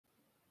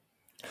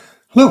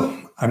Hello,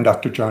 I'm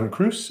Dr. John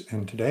Cruz,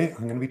 and today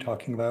I'm going to be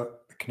talking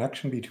about the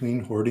connection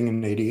between hoarding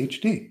and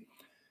ADHD.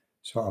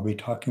 So I'll be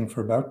talking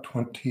for about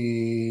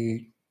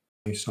 20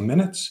 some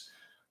minutes.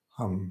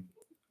 Um,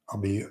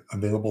 I'll be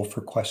available for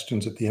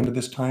questions at the end of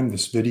this time.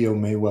 This video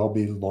may well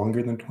be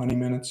longer than 20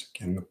 minutes.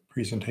 Again, the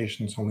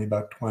presentation is only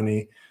about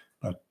 20,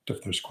 but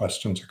if there's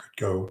questions, it could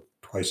go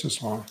twice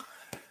as long.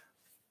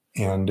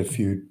 And if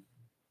you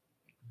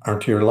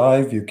aren't here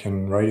live, you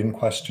can write in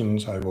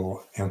questions. I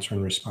will answer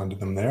and respond to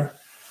them there.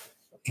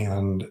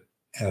 And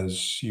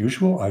as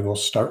usual, I will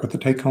start with the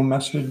take-home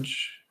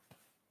message,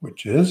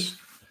 which is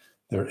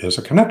there is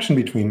a connection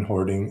between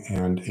hoarding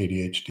and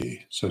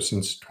ADHD. So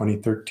since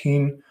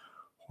 2013,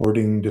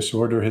 hoarding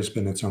disorder has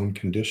been its own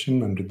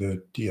condition under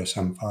the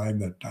DSM-5,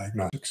 the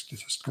Diagnostic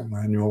Statistical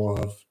Manual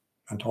of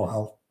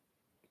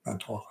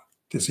Mental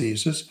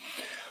Diseases.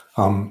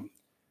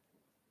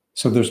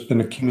 So there's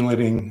been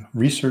accumulating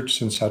research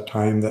since that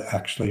time that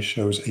actually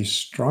shows a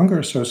stronger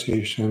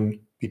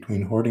association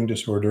between hoarding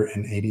disorder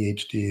and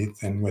ADHD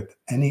than with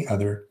any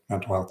other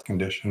mental health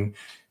condition,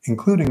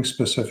 including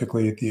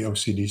specifically the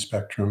OCD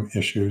spectrum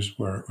issues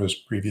where it was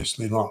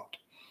previously lumped.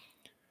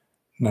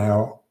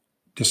 Now,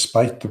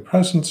 despite the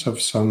presence of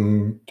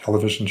some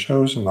television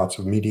shows and lots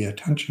of media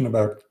attention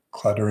about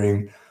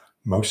cluttering,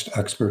 most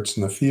experts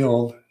in the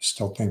field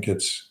still think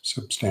it's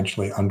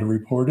substantially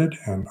underreported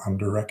and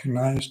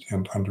underrecognized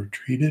and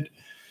undertreated.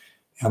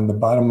 And the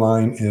bottom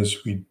line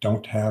is we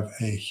don't have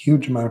a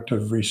huge amount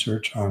of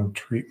research on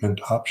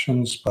treatment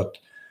options, but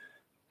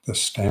the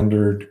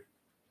standard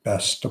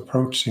best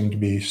approach seemed to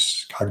be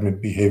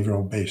cognitive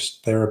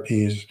behavioral-based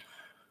therapies.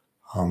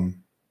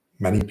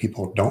 Many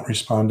people don't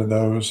respond to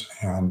those,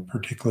 and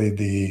particularly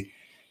the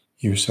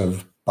use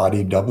of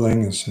body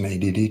doubling is an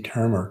ADD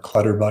term, or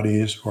clutter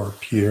buddies or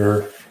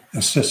peer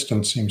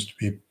assistance seems to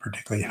be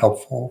particularly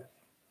helpful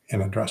in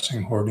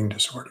addressing hoarding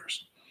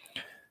disorders.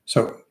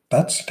 So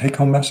that's the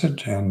take-home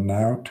message, and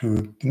now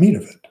to the meat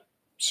of it.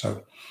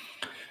 So,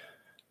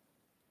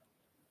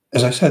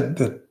 as I said,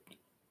 that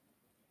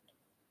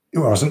it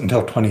wasn't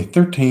until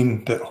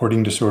 2013 that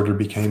hoarding disorder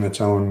became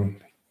its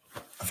own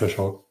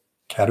official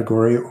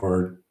category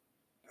or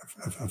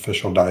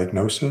official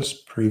diagnosis.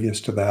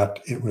 Previous to that,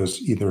 it was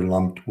either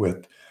lumped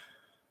with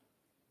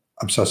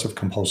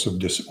obsessive-compulsive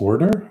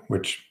disorder,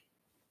 which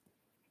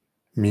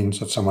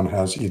means that someone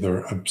has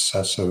either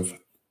obsessive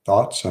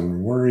thoughts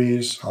and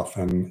worries,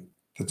 often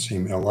that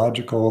seem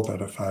illogical,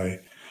 that if I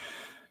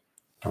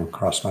don't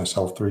cross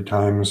myself 3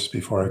 times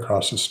before I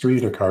cross the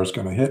street, a car's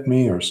going to hit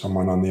me, or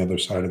someone on the other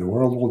side of the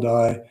world will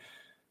die,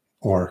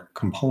 or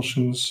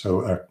compulsions,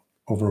 so an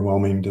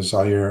overwhelming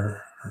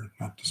desire, or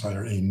not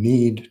desire, a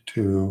need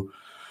to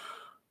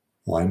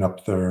line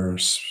up their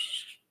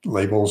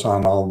labels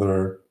on all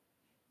their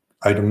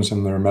items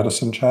in their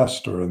medicine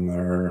chest or in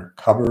their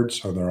cupboard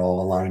so they're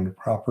all aligned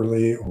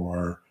properly,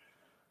 or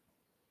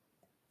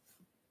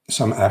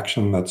some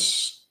action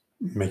that's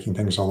making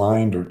things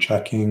aligned or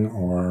checking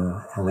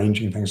or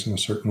arranging things in a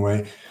certain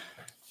way.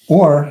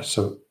 Or,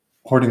 so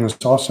hoarding was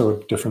also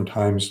at different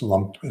times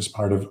lumped as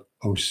part of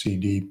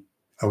OCPD,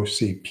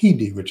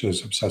 which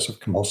is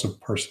obsessive-compulsive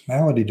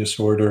personality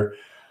disorder,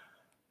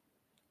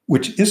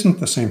 which isn't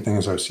the same thing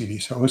as OCD.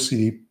 So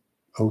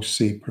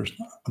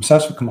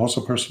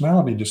obsessive-compulsive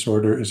personality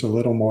disorder is a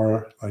little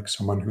more like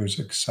someone who's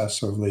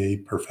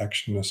excessively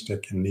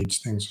perfectionistic and needs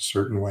things a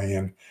certain way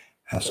and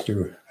has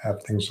to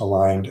have things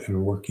aligned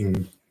and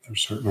working a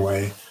certain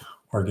way,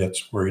 or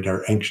gets worried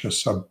or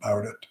anxious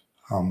about it.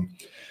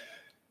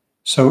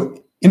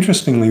 So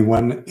interestingly,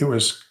 when it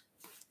was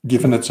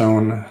given its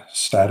own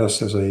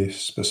status as a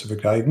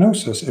specific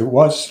diagnosis, it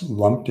was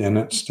lumped in,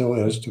 it still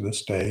is to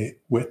this day,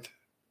 with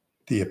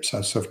the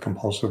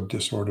obsessive-compulsive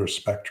disorder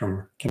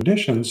spectrum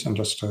conditions. And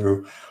just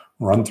to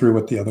run through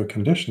what the other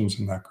conditions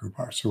in that group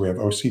are. So we have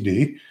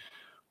OCD,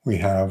 we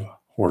have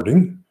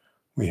hoarding,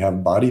 we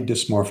have body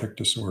dysmorphic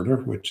disorder,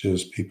 which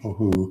is people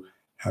who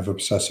have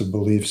obsessive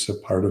beliefs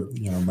that part of,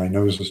 my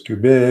nose is too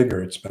big,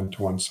 or it's bent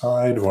to one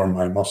side, or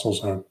my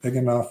muscles aren't big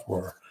enough,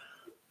 or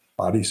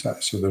body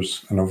size. So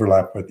there's an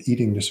overlap with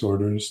eating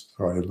disorders.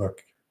 So I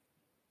look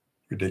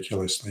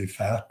ridiculously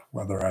fat,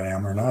 whether I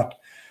am or not.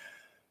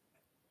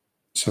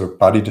 So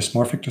body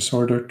dysmorphic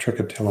disorder,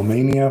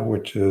 trichotillomania,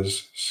 which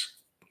is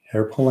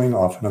hair pulling,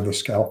 often of the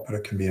scalp, but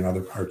it can be in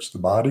other parts of the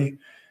body,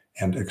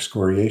 and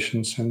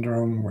excoriation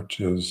syndrome, which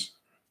is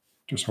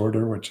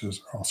disorder, which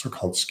is also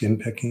called skin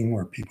picking,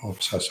 where people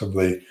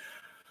obsessively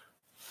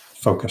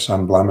focus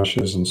on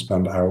blemishes and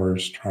spend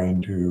hours trying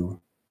to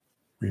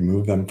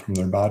remove them from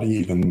their body,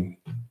 even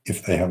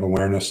if they have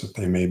awareness that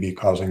they may be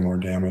causing more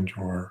damage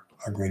or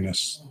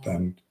ugliness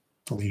than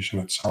the lesion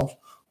itself,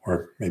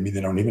 or maybe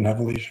they don't even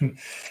have a lesion.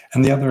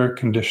 And the other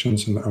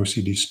conditions in the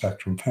OCD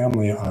spectrum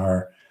family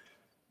are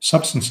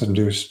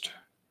substance-induced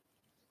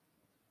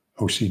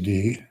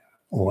OCD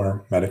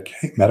or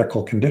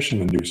medical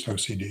condition-induced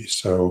OCD.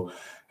 So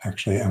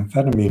actually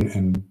amphetamine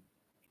in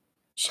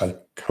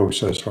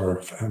psychosis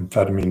or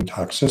amphetamine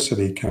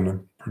toxicity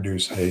can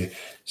produce a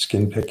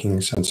skin-picking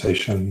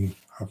sensation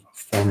of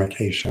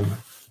formication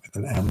with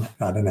an M,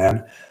 not an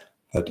N,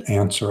 that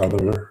ants or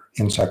other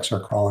insects are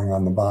crawling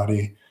on the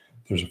body.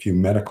 There's a few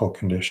medical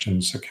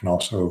conditions that can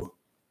also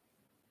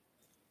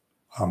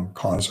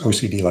cause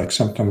OCD-like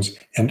symptoms.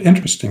 And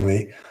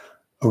interestingly,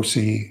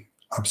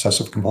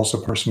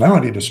 obsessive-compulsive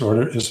personality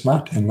disorder, is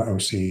not in the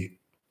OC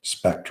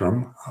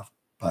spectrum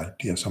by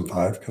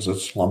DSM-5 because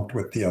it's lumped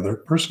with the other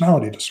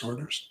personality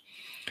disorders.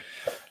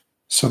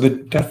 So the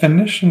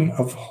definition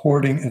of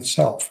hoarding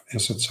itself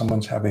is that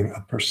someone's having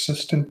a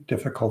persistent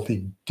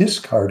difficulty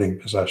discarding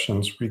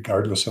possessions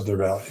regardless of their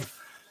value.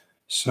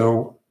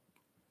 So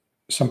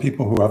some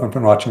people who haven't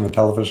been watching the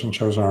television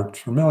shows and aren't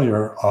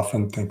familiar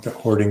often think that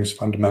hoarding is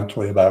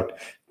fundamentally about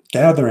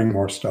gathering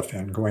more stuff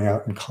in, going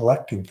out and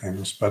collecting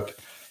things, but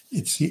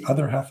it's the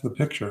other half of the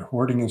picture.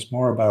 Hoarding is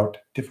more about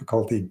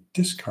difficulty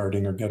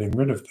discarding or getting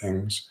rid of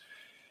things.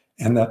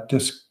 And that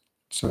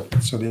so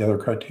the other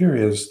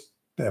criteria is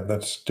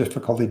that's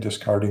difficulty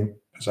discarding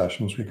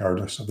possessions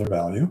regardless of their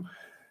value.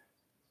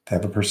 They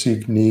have a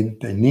perceived need.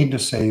 They need to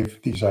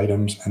save these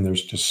items, and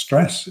there's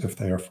distress if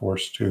they are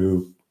forced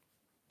to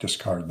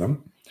discard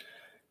them,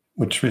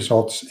 which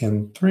results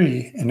in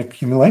 3, an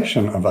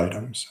accumulation of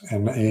items,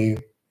 and a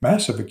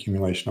massive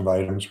accumulation of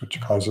items,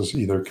 which causes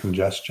either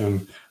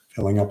congestion,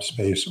 filling up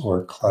space,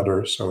 or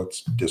clutter, so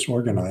it's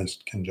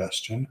disorganized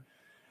congestion.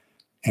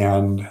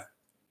 And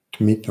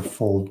to meet the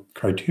full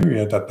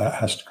criteria, that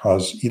has to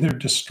cause either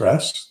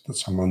distress, that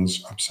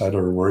someone's upset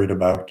or worried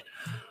about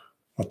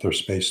what their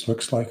space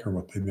looks like or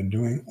what they've been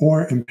doing,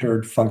 or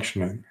impaired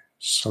functioning,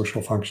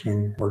 social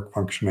functioning, work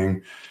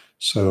functioning.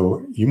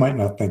 So you might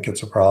not think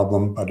it's a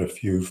problem, but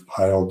if you've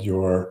piled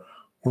your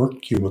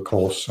work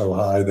cubicle so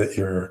high that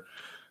your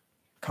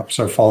cups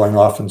are falling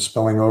off and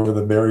spilling over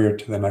the barrier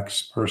to the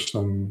next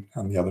person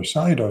on the other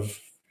side of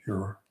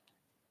your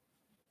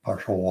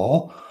partial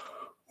wall,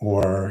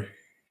 or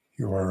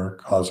you're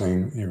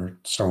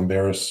so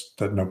embarrassed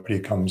that nobody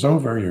comes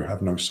over, you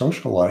have no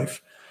social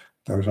life.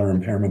 Those are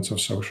impairments of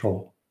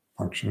social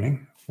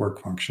functioning, work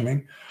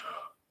functioning.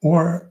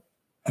 Or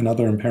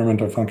another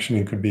impairment of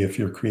functioning could be if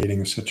you're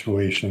creating a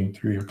situation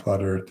through your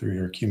clutter, through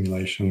your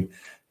accumulation,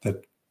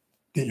 that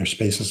your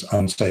space is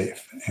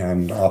unsafe.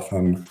 And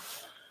often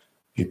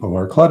people who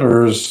are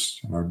clutterers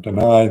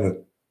deny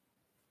that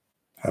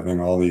having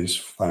all these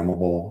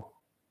flammable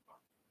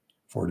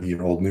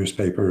 40-year-old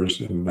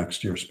newspapers in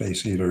next to your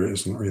space heater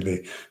isn't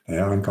really, they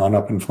haven't gone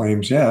up in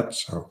flames yet.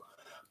 So,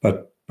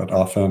 but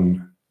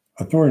often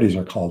authorities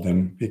are called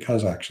in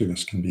because actually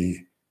this can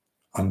be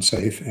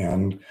unsafe.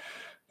 And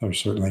there's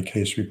certainly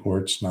case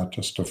reports, not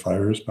just of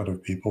fires, but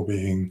of people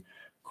being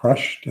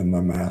crushed in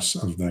the mass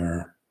of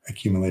their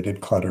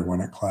accumulated clutter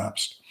when it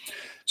collapsed.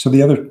 So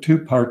the other 2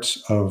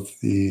 parts of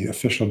the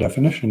official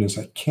definition is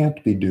that it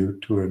can't be due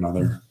to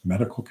another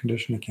medical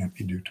condition. It can't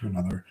be due to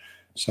another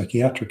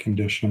psychiatric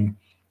condition.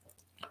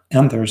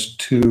 And there's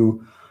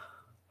 2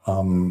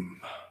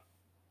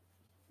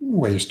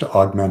 ways to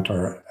augment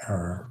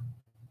or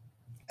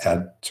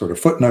add sort of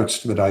footnotes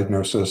to the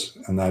diagnosis,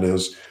 and that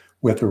is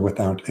with or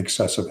without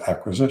excessive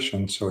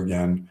acquisition. So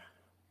again,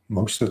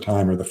 most of the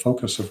time, or the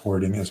focus of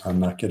hoarding is on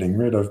not getting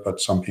rid of, but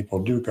some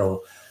people do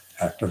go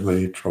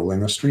actively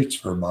trolling the streets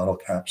for bottle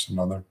caps and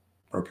other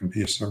broken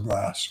pieces of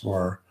glass,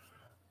 or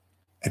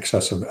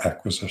excessive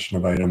acquisition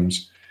of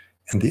items.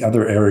 And the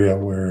other area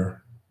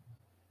where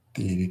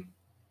the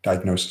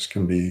diagnosis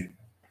can be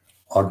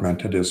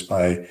augmented is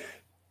by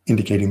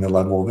indicating the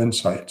level of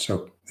insight.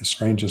 So this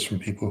ranges from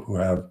people who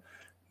have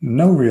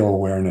no real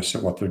awareness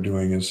that what they're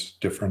doing is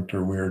different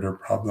or weird or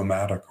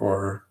problematic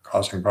or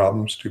causing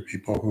problems, to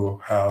people who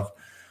have a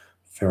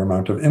fair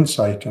amount of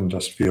insight and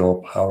just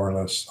feel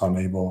powerless,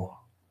 unable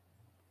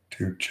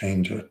to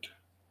change it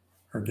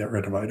or get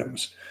rid of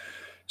items.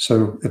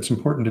 So it's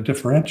important to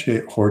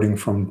differentiate hoarding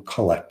from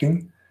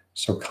collecting.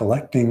 So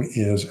collecting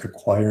is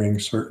acquiring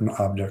certain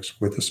objects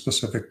with a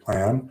specific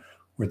plan,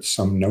 with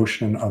some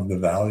notion of the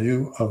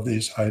value of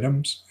these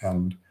items.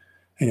 And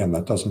again,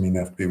 that doesn't mean they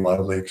have to be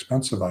wildly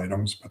expensive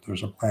items, but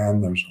there's a plan,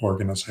 there's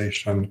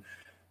organization,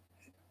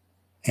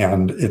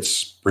 and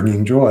it's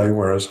bringing joy,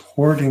 whereas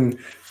hoarding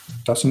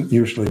doesn't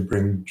usually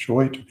bring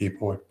joy to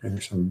people. It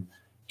brings them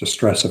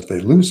distress if they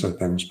lose their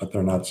things, but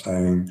they're not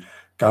saying,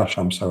 gosh,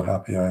 I'm so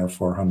happy I have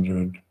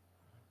 400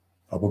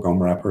 bubblegum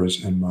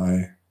wrappers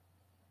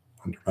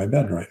under my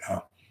bed right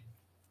now.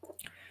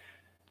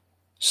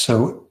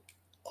 So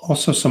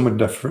also some would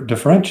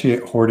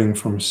differentiate hoarding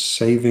from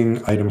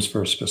saving items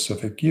for a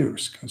specific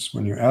use, because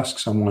when you ask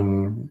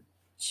someone,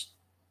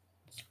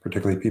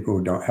 particularly people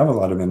who don't have a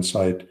lot of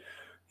insight,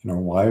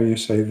 why are you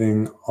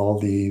saving all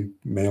the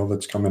mail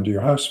that's come into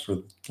your house for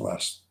the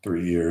last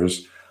 3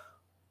 years?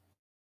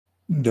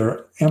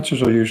 Their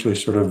answers are usually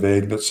sort of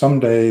vague, that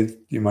someday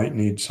you might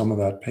need some of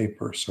that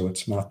paper. So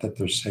it's not that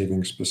they're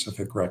saving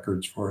specific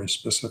records for a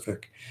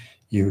specific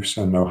use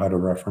and know how to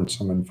reference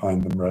them and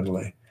find them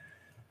readily.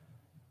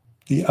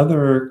 The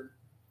other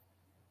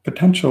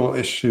potential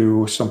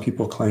issue some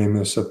people claim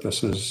is that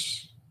this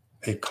is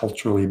a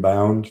culturally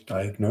bound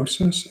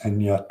diagnosis,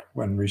 and yet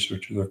when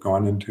researchers have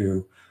gone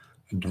into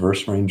a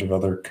diverse range of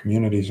other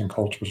communities and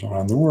cultures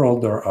around the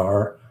world, there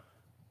are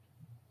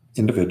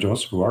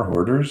individuals who are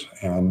hoarders,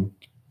 and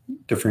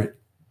different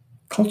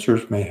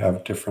cultures may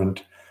have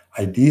different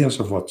ideas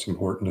of what's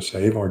important to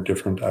save or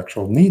different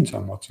actual needs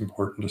on what's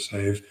important to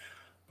save.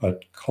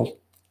 But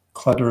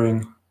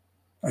cluttering,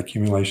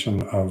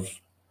 accumulation of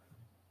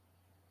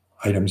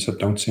items that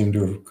don't seem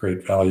to have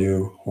great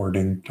value,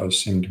 hoarding does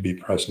seem to be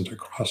present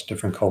across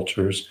different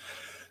cultures.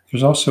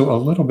 There's also a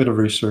little bit of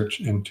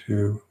research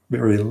into,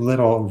 very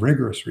little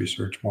rigorous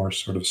research, more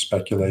sort of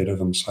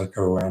speculative and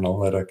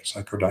psychoanalytic,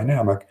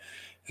 psychodynamic,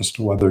 as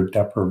to whether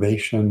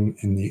deprivation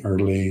in the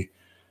early,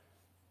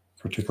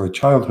 particularly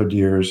childhood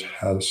years,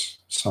 has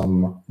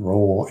some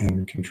role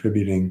in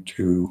contributing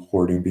to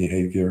hoarding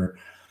behavior.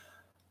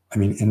 I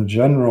mean, in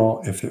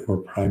general, if it were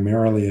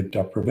primarily a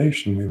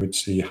deprivation, we would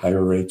see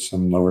higher rates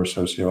in lower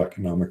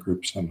socioeconomic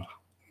groups than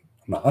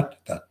not.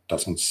 That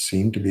doesn't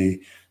seem to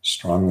be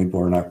strongly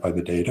borne out by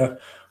the data.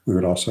 We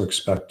would also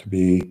expect to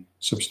be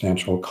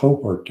substantial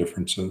cohort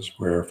differences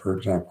where, for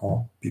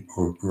example, people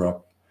who grew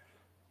up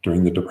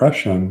during the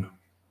Depression,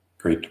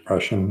 Great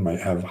Depression,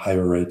 might have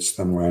higher rates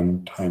than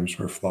when times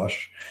were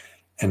flush.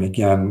 And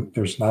again,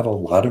 there's not a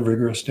lot of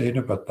rigorous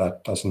data, but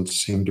that doesn't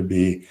seem to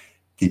be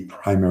the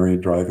primary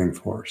driving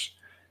force.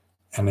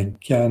 And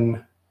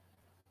again,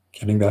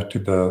 getting back to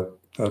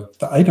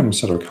the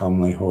items that are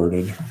commonly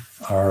hoarded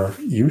are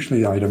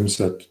usually items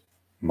that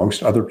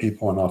most other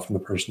people, and often the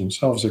person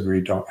themselves,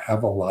 agree don't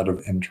have a lot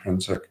of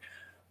intrinsic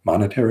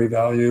monetary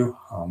value.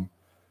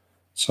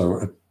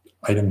 So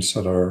items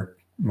that are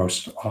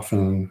most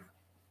often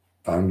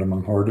found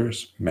among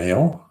hoarders: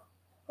 mail,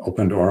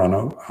 opened or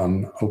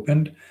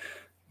unopened;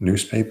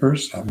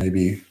 newspapers, that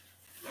maybe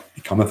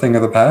become a thing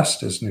of the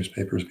past as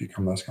newspapers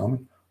become less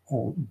common;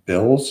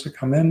 bills that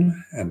come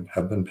in and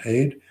have been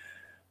paid;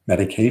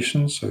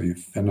 medications, so you've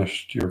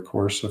finished your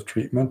course of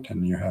treatment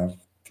and you have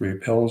 3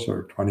 pills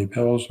or 20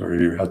 pills, or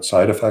you had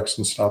side effects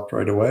and stopped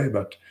right away.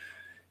 But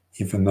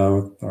even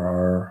though there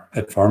are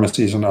at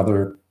pharmacies and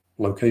other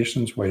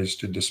locations ways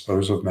to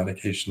dispose of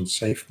medications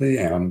safely,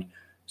 and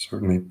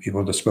certainly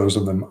people dispose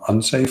of them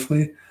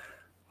unsafely,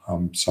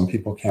 some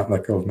people can't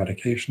let go of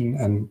medication.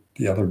 And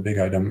the other big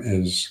item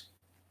is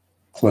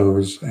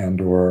clothes, and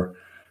or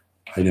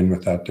tied in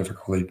with that,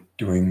 difficulty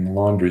doing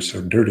laundry,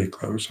 so dirty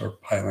clothes are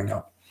piling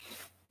up.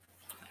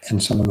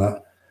 And some of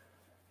that.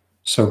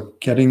 So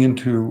getting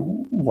into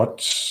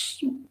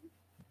what's,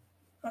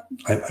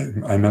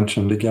 I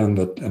mentioned again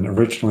that, and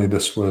originally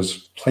this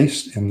was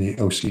placed in the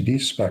OCD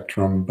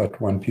spectrum,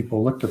 but when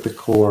people looked at the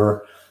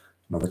core,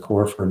 the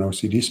core for an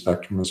OCD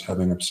spectrum is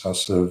having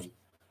obsessions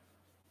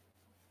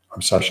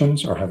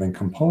or having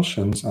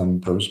compulsions,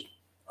 and those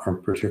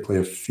aren't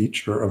particularly a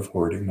feature of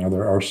hoarding. Now,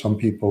 there are some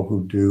people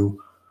who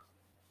do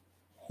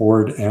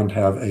hoard and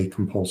have a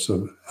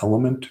compulsive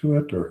element to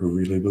it, or who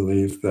really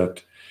believe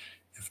that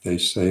if they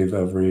save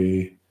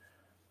every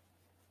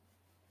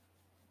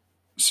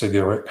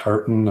cigarette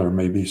carton, or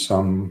maybe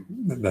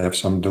they have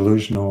some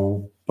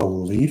delusional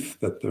belief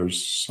that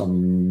there's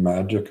some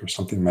magic or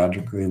something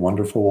magically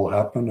wonderful will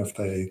happen if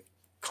they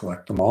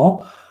collect them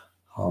all.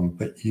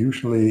 But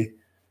usually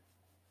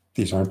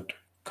these aren't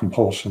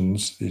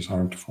compulsions, these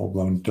aren't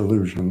full-blown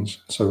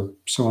delusions. So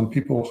when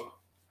people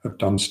have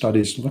done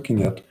studies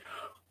looking at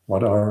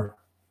what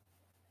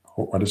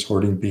is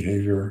hoarding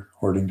behavior,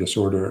 hoarding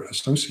disorder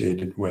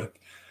associated with,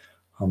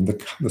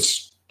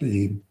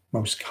 the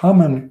most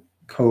common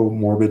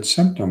comorbid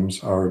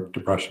symptoms are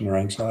depression or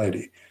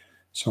anxiety.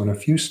 So in a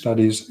few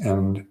studies,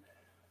 and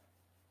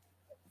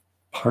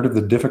part of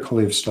the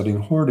difficulty of studying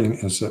hoarding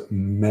is that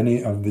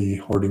many of the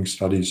hoarding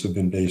studies have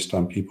been based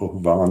on people who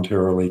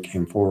voluntarily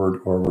came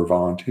forward or were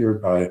volunteered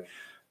by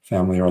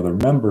family or other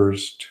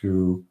members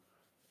to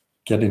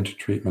get into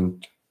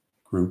treatment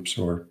groups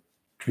or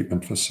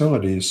treatment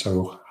facilities.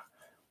 So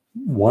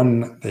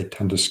one, they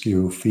tend to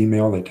skew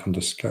female, they tend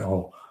to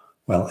skew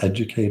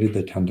well-educated,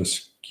 they tend to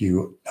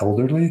skew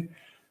elderly.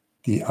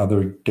 The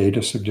other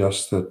data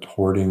suggests that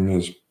hoarding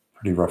is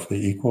pretty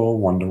roughly equal,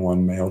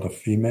 1-to-1 male to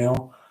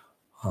female.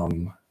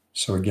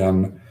 So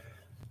again,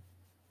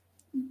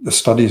 the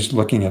studies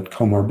looking at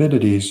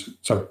comorbidities,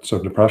 so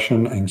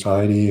depression,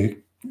 anxiety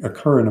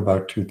occur in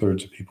about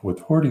 2/3 of people with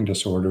hoarding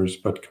disorders,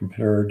 but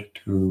compared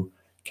to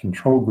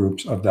control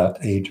groups of that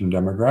age and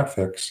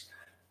demographics,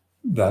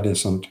 that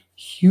isn't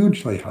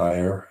hugely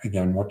higher.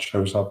 Again, what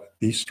shows up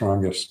the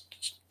strongest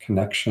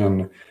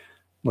connection,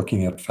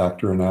 looking at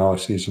factor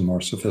analyses and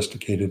more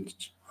sophisticated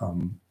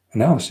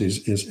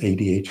analyses, is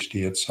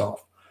ADHD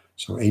itself.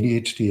 So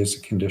ADHD is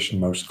the condition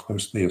most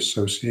closely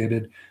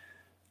associated.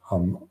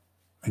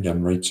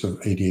 Again, rates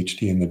of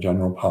ADHD in the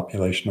general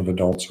population of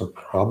adults are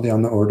probably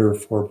on the order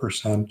of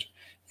 4%,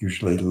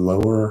 usually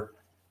lower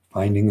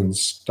finding in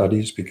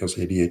studies because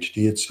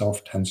ADHD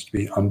itself tends to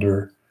be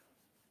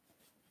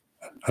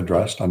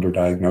under-addressed,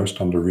 underdiagnosed,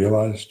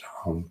 under-realized,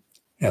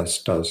 as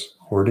does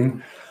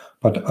hoarding.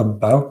 But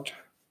about,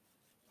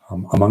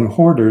 among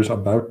hoarders,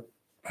 about,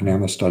 depending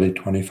on the study,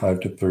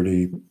 25 to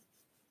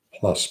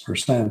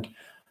 30+%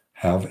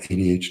 have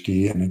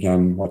ADHD. And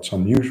again, what's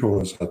unusual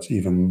is that's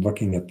even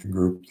looking at the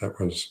group that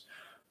was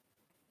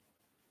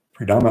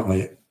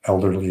predominantly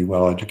elderly,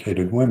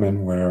 well-educated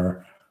women,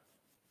 where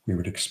we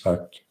would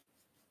expect,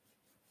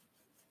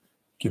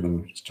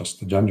 given just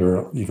the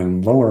gender,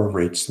 even lower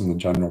rates than the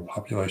general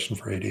population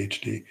for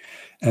ADHD.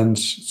 And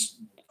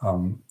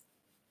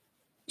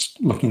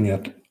looking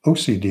at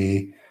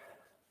OCD,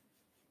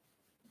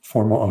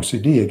 formal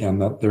OCD, again,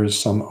 that there's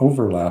some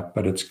overlap,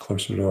 but it's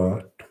closer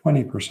to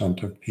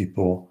 20% of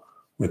people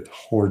with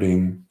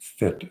hoarding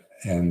fit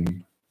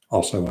and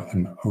also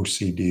an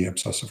OCD,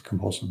 obsessive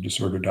compulsive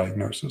disorder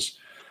diagnosis.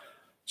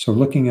 So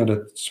looking at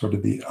it sort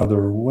of the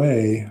other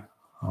way,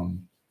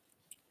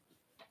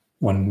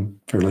 one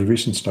fairly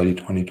recent study,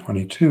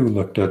 2022,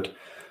 looked at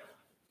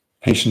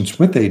patients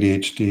with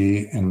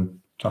ADHD and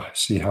to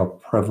see how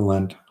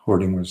prevalent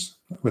hoarding was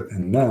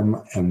within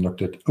them, and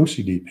looked at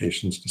OCD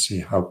patients to see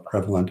how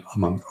prevalent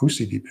among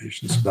OCD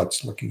patients. So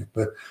that's looking at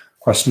the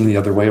question the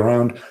other way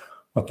around.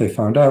 What they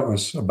found out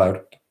was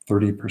about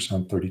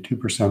 30%,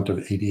 32% of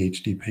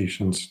ADHD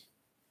patients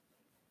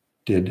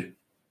did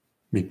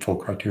meet full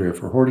criteria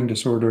for hoarding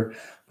disorder,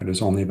 but it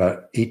was only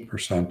about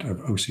 8% of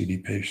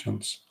OCD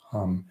patients,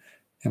 and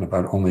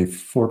about only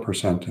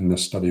 4% in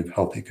this study of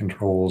healthy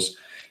controls.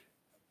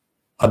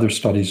 Other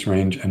studies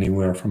range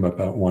anywhere from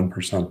about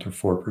 1% to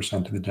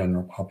 4% of the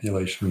general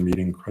population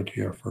meeting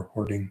criteria for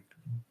hoarding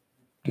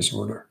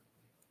disorder.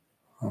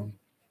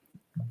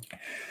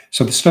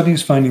 So the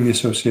studies finding the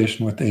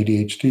association with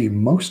ADHD,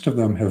 most of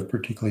them have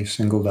particularly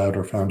singled out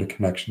or found a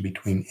connection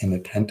between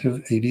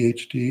inattentive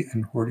ADHD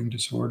and hoarding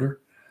disorder.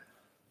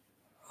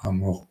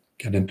 We'll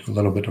get into a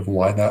little bit of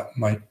why that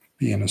might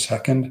be in a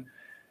second.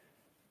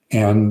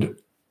 And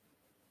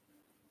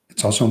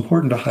it's also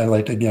important to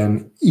highlight,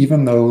 again,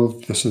 even though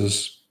this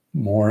is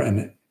more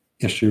an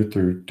issue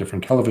through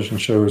different television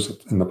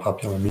shows in the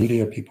popular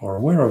media, people are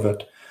aware of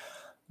it,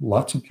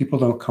 lots of people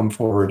don't come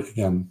forward.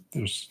 Again,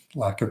 there's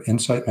lack of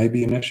insight may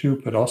be an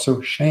issue, but also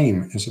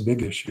shame is a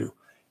big issue.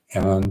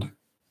 And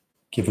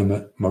given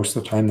that most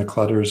of the time the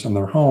clutter is in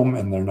their home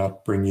and they're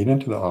not bringing it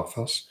into the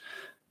office,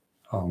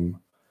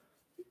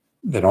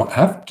 they don't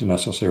have to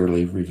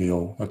necessarily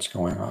reveal what's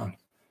going on.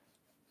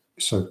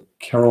 So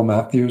Carol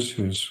Matthews,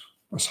 who's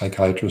a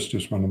psychiatrist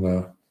who's one of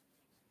the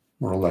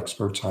world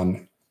experts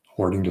on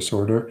hoarding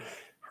disorder,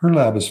 her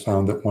lab has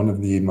found that one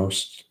of the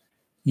most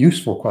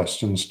useful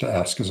questions to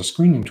ask as a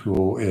screening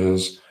tool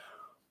is,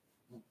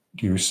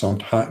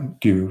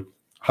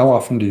 how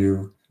often do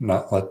you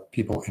not let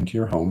people into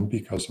your home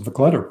because of a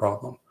clutter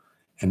problem?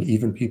 And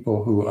even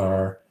people who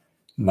are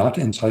not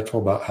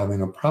insightful about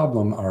having a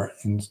problem are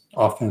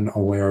often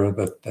aware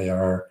that they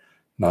are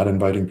not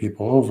inviting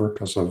people over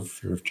because of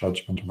fear of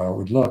judgment of how it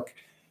would look.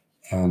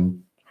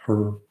 And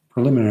her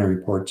preliminary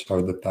reports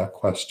are that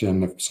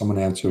question, if someone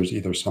answers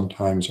either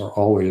sometimes or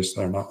always,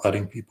 they're not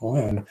letting people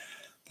in,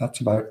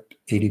 that's about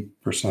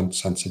 80%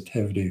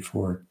 sensitivity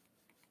for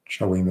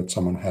showing that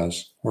someone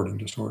has hoarding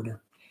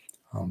disorder.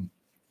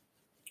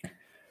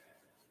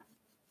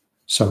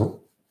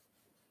 So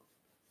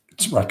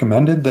it's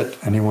recommended that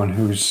anyone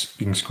who's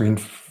being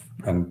screened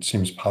and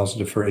seems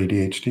positive for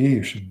ADHD,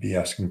 you should be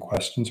asking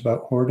questions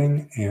about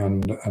hoarding.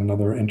 And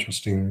another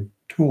interesting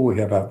tool we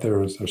have out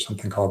there is there's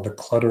something called the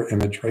clutter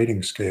image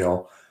rating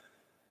scale.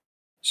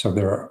 So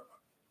there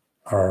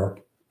are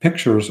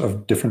pictures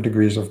of different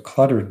degrees of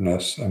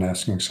clutteredness, and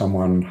asking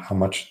someone how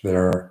much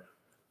their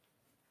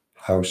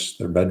house,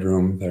 their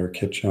bedroom, their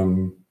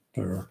kitchen,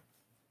 their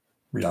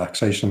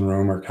relaxation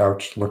room or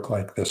couch look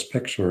like this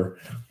picture,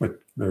 with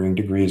varying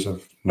degrees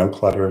of no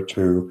clutter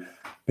to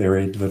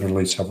buried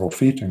literally several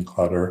feet in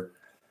clutter.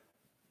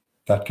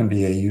 That can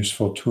be a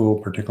useful tool,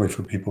 particularly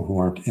for people who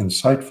aren't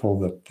insightful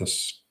that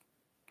this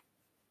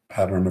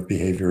pattern of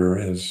behavior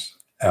is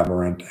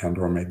aberrant and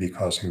or may be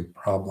causing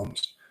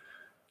problems.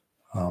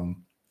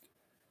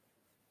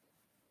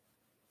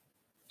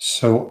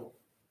 So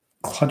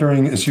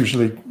cluttering is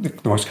usually the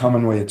most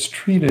common way it's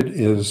treated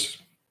is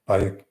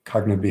by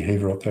cognitive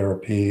behavioral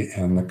therapy,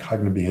 and the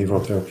cognitive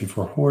behavioral therapy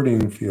for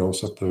hoarding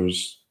feels that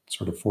there's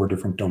sort of 4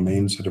 different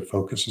domains that it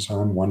focuses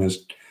on. One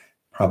is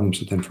problems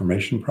with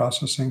information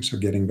processing, so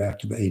getting back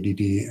to the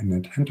ADD and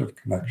attentive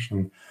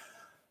connection.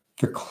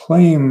 The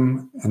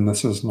claim, and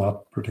this is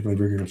not particularly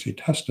rigorously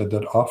tested,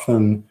 that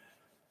often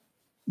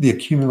the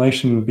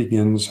accumulation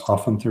begins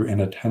often through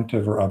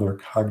inattentive or other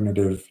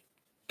cognitive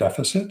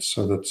deficits,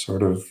 so that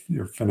sort of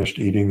you're finished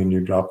eating and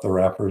you drop the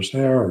wrappers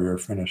there, or you're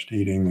finished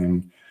eating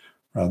and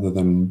rather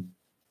than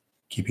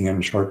keeping it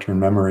in short-term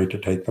memory to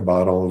take the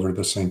bottle over to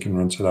the sink and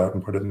rinse it out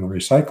and put it in the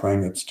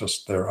recycling, it's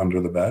just there under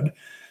the bed.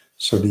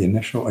 So the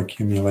initial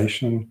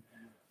accumulation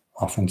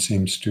often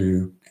seems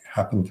to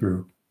happen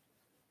through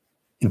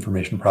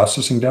information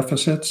processing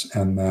deficits,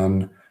 and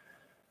then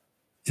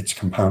it's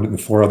compounded. The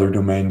 4 other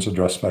domains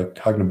addressed by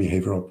cognitive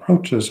behavioral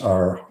approaches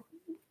are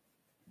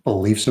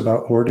beliefs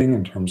about hoarding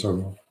in terms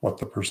of what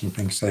the person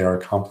thinks they are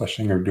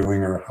accomplishing or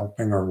doing or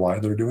helping or why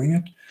they're doing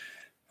it.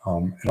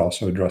 It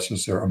also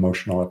addresses their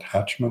emotional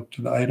attachment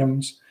to the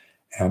items,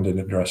 and it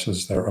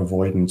addresses their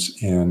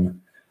avoidance in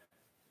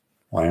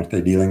why aren't they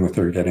dealing with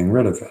or getting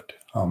rid of it.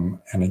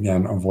 And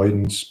again,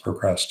 avoidance,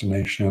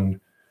 procrastination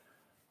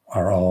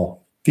are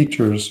all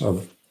features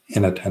of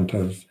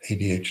inattentive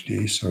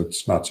ADHD, so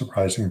it's not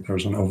surprising that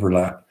there's an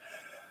overlap.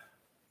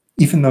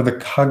 Even though the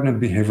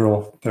cognitive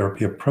behavioral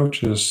therapy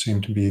approaches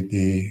seem to be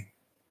the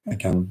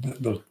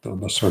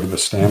sort of the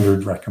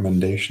standard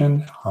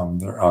recommendation,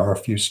 there are a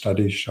few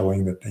studies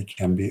showing that they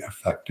can be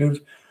effective,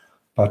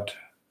 but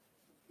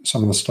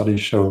some of the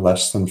studies show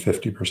less than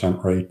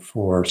 50% rate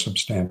for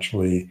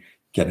substantially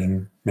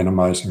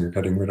minimizing or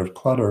getting rid of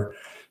clutter.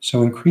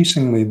 So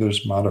increasingly,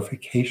 there's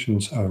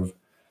modifications of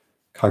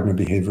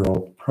cognitive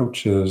behavioral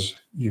approaches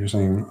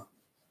using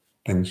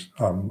things,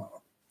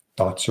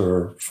 thoughts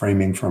or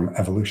framing from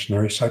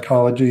evolutionary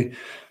psychology,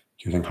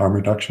 using harm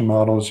reduction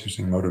models,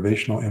 using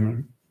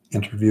motivational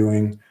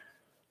interviewing.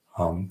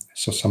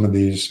 So some of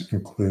these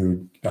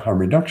include the harm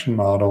reduction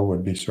model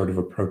would be sort of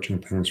approaching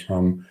things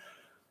from,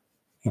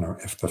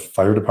 if the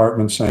fire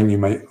department's saying you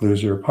might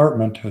lose your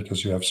apartment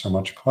because you have so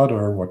much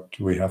clutter, what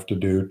do we have to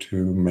do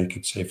to make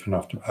it safe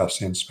enough to pass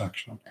the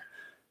inspection?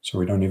 So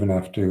we don't even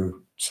have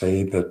to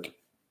say that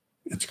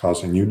it's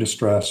causing you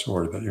distress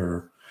or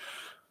the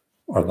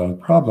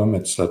problem.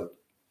 It's that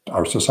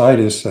our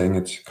society is saying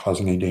it's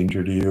causing a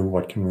danger to you.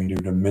 What can we do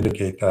to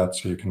mitigate that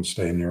so you can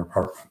stay in your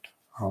apartment?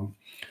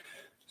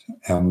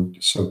 And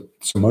so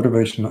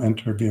motivational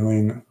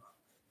interviewing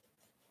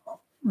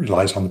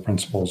relies on the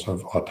principles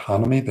of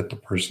autonomy, that the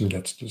person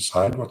gets to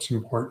decide what's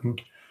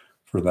important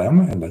for them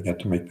and they get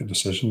to make the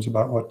decisions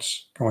about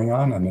what's going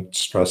on. And it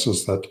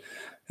stresses that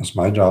as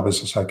my job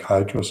as a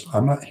psychiatrist,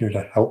 I'm not here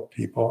to help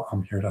people.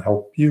 I'm here to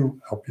help you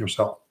help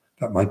yourself.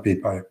 That might be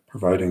by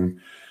providing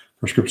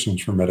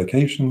prescriptions for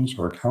medications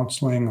or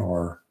counseling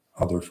or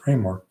other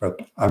framework,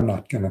 but I'm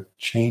not going to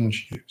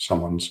change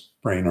someone's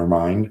brain or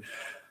mind.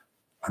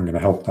 I'm going to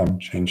help them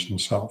change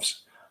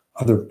themselves.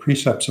 Other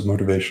precepts of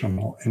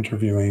motivational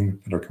interviewing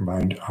that are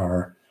combined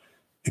are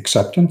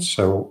acceptance.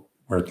 So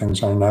where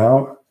things are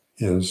now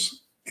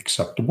is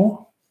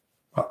acceptable.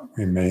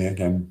 We may,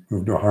 again,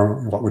 move to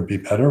what would be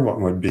better, what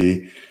would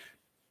be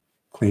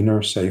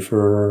cleaner,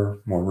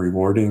 safer, more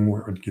rewarding,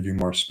 where it would give you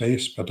more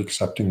space, but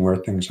accepting where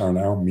things are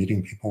now,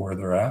 meeting people where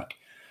they're at.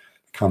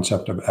 The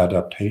concept of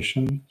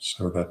adaptation,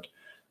 so that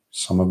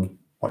some of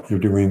what you're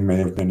doing may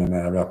have been an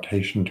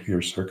adaptation to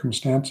your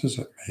circumstances.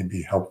 It may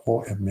be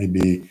helpful. It may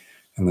be,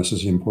 and this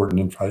is the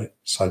important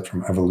insight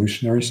from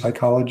evolutionary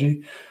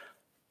psychology,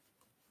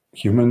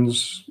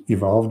 humans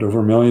evolved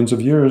over millions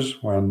of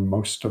years when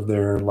most of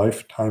their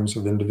lifetimes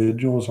of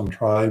individuals and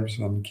tribes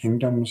and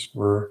kingdoms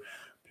were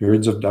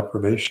periods of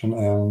deprivation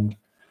and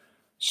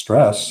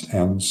stress,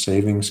 and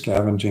saving,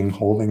 scavenging,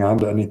 holding on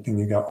to anything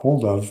you got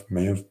hold of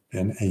may have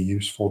been a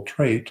useful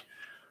trait,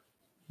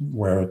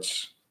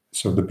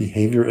 so the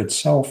behavior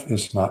itself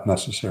is not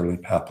necessarily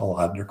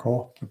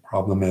pathological. The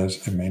problem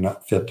is it may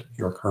not fit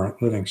your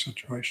current living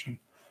situation.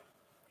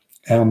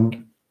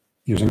 And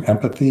using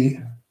empathy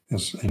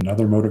is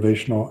another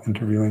motivational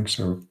interviewing,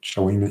 so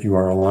showing that you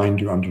are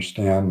aligned, you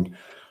understand.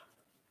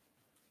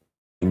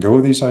 And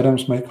go, these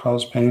items may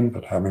cause pain,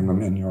 but having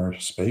them in your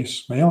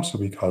space may also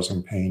be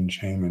causing pain,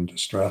 shame, and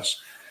distress.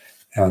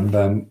 And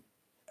then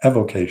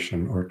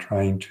evocation, or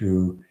trying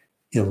to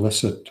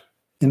elicit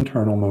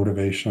internal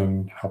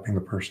motivation, helping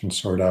the person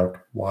sort out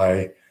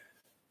why,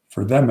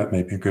 for them, it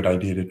may be a good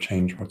idea to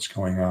change what's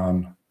going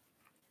on.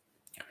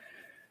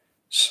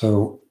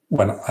 So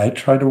when I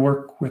try to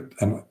work with,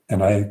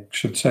 and I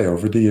should say,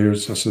 over the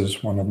years, this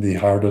is one of the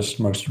hardest,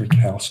 most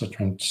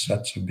recalcitrant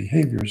sets of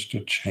behaviors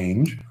to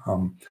change,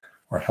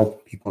 or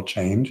help people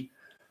change.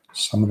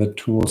 Some of the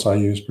tools I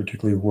use,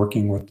 particularly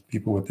working with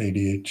people with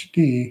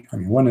ADHD,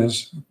 one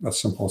is a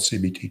simple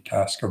CBT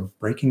task of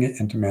breaking it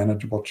into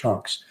manageable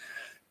chunks.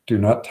 Do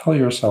not tell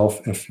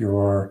yourself if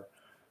your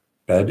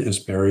bed is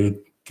buried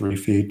 3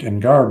 feet in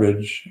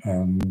garbage,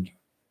 and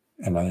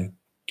I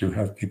do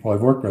have people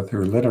I've worked with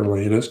who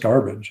literally, it is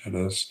garbage. It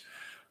is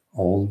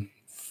old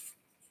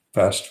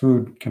fast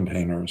food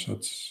containers.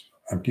 It's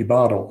empty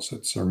bottles.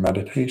 It's their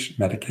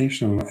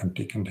medication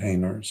empty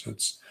containers.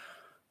 It's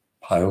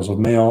piles of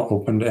mail,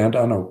 opened and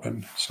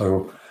unopened.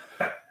 So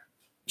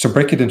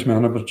break it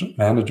into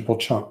manageable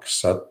chunks.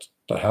 Set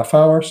a half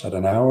hour, set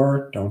an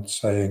hour. Don't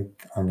say,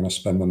 I'm going to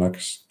spend the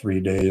next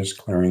 3 days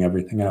clearing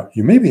everything out.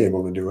 You may be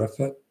able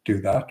to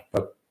do that,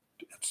 but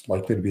it's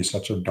likely to be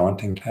such a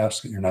daunting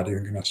task that you're not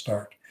even going to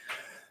start.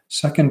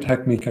 Second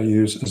technique I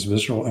use is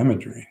visual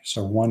imagery.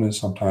 So one is,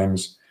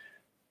 sometimes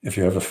if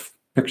you have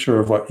a picture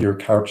of what your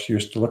couch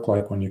used to look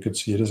like when you could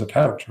see it as a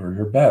couch, or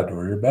your bed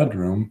or your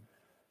bedroom,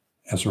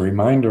 as a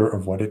reminder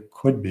of what it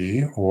could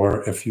be.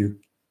 Or if you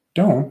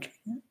don't,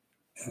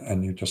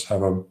 and you just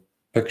have a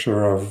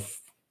picture of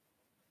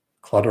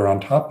clutter on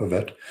top of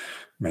it,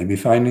 maybe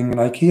finding an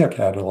IKEA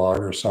catalog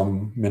or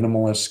some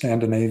minimalist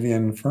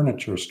Scandinavian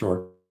furniture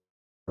store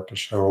to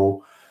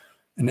show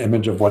an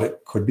image of what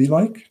it could be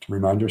like, to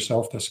remind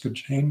yourself this could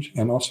change.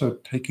 And also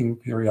taking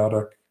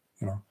periodic,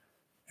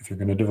 if you're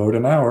going to devote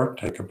an hour,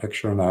 take a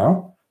picture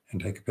now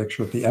and take a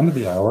picture at the end of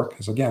the hour.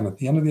 Because again, at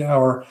the end of the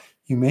hour,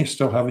 you may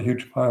still have a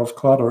huge pile of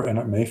clutter and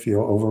it may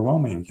feel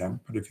overwhelming again.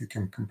 But if you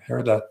can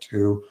compare that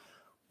to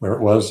where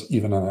it was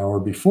even an hour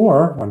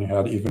before, when you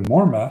had even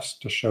more mess,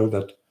 to show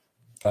that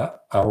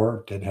that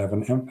hour did have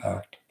an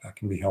impact. That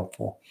can be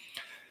helpful.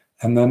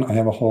 And then I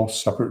have a whole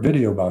separate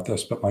video about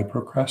this, but my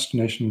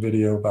procrastination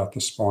video about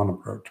the SPAWN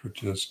approach,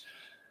 which is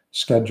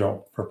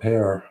schedule,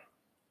 prepare,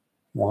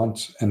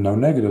 wants, and no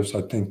negatives,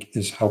 I think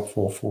is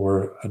helpful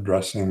for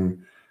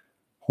addressing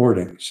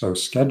hoarding. So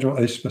schedule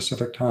a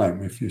specific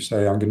time. If you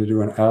say, I'm going to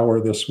do an hour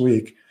this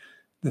week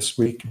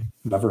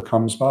never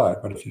comes by.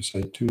 But if you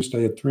say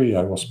Tuesday at 3,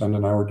 I will spend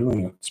an hour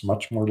doing it, it's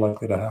much more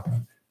likely to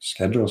happen.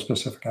 Schedule a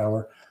specific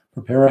hour,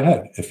 prepare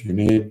ahead. If you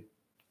need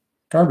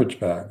garbage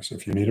bags,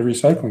 if you need a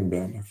recycling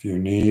bin, if you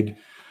need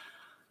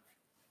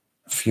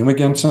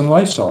fumigants and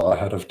Lysol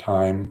ahead of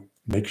time,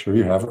 make sure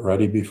you have it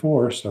ready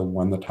before, so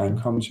when the time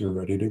comes, you're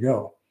ready to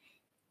go.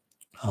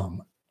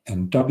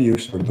 And W,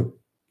 sort of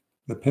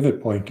the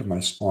pivot point of my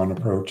SPAWN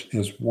approach,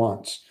 is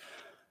wants.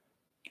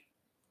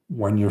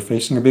 When you're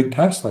facing a big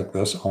task like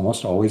this,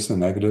 almost always the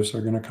negatives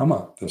are going to come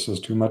up. This is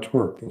too much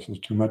work. This is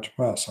too much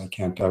stress. I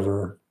can't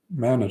ever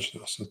manage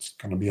this. It's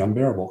going to be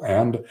unbearable.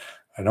 And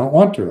I don't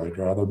want to. I'd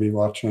rather be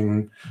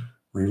watching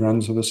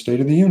reruns of the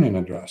State of the Union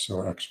address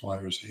or X, Y,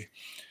 or Z.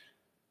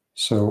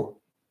 So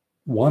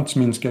wants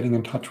means getting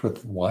in touch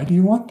with, why do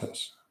you want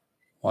this?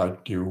 Why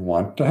do you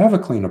want to have a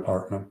clean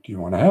apartment? Do you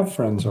want to have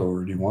friends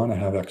over? Do you want to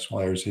have X,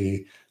 Y, or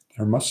Z?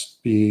 There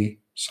must be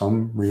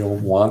some real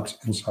want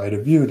inside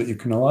of you that you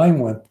can align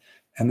with,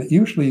 and that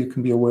usually you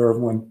can be aware of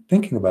when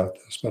thinking about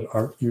this, but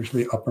are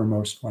usually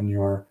uppermost when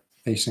you're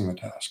facing the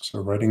task.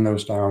 So writing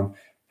those down,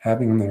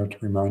 having them there to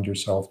remind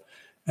yourself.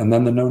 And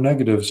then the no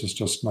negatives is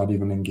just not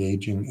even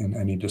engaging in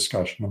any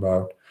discussion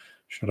about,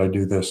 should I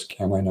do this?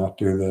 Can I not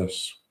do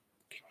this?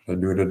 Should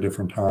I do it at a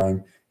different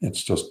time?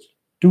 It's just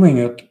doing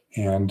it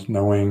and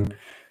knowing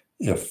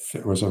if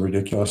it was a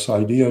ridiculous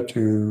idea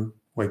to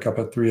wake up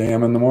at 3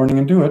 a.m. in the morning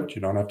and do it,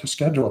 you don't have to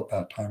schedule it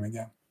that time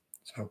again.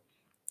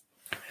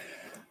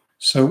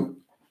 So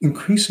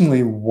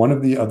increasingly, one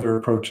of the other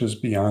approaches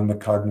beyond the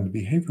cognitive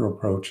behavioral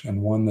approach,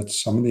 and one that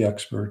some of the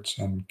experts,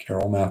 and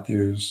Carol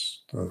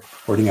Matthews, the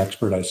hoarding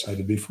expert I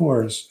cited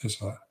before, is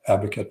an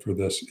advocate for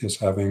this, is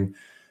having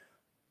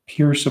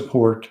peer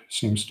support.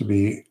 Seems to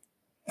be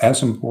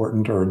as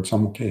important, or in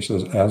some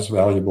cases as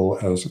valuable,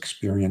 as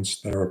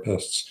experienced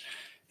therapists,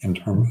 in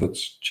terms of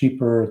it's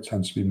cheaper, it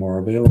tends to be more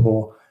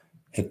available,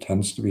 it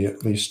tends to be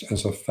at least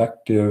as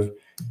effective,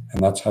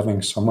 and that's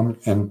having someone,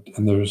 and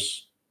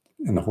there's,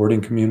 in the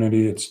hoarding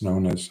community, it's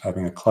known as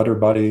having a clutter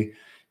buddy.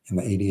 In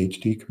the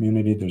ADHD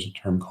community, there's a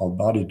term called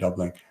body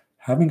doubling.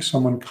 Having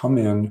someone come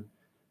in,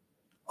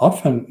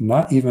 often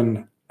not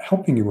even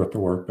helping you with the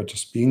work, but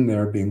just being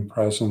there, being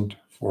present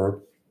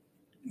for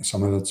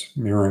some of that's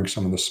mirroring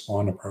some of the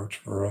SPAWN approach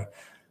for a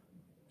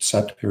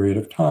set period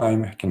of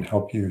time, can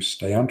help you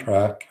stay on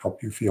track,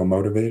 help you feel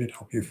motivated,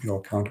 help you feel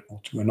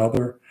accountable to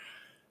another.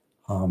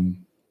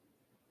 And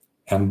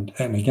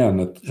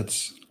again,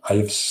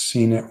 I've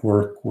seen it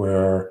work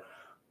where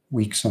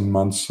weeks and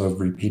months of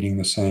repeating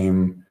the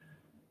same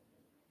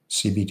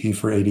CBT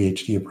for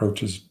ADHD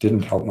approaches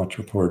didn't help much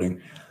with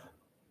hoarding.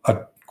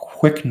 A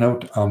quick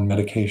note on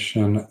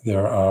medication.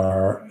 There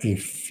are a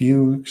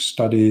few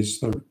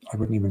studies, I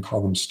wouldn't even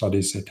call them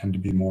studies, they tend to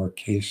be more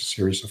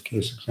series of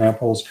case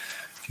examples.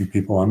 A few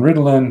people on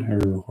Ritalin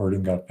who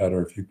hoarding got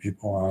better, a few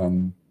people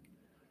on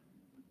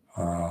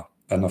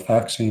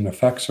venlafaxine,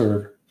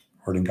 Effexor,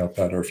 hoarding got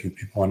better, a few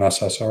people on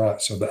SSRI.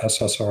 So the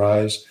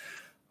SSRIs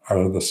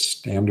are the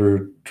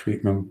standard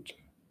treatment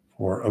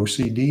for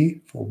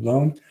OCD,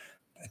 full-blown.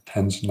 It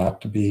tends not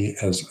to be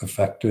as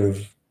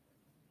effective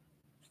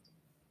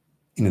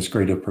in as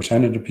great a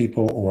percentage of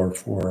people, or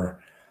for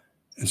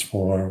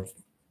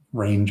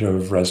range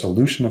of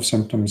resolution of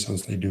symptoms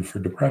as they do for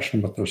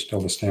depression, but they're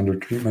still the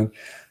standard treatment.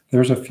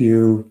 There's a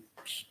few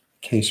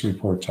case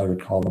reports, I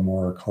would call them,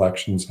 or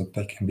collections, that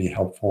they can be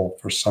helpful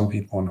for some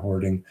people in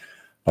hoarding,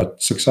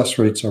 but success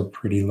rates are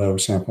pretty low,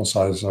 sample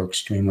sizes are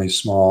extremely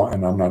small,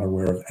 and I'm not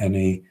aware of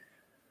any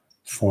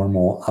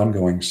formal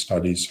ongoing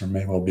studies, or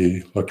may well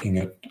be looking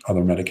at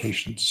other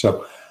medications.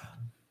 So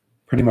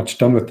pretty much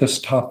done with this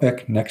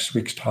topic. Next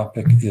week's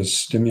topic is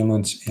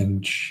stimulants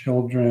in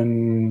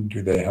children.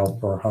 Do they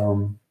help or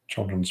harm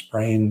children's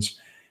brains?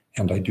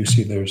 And I do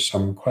see there's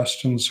some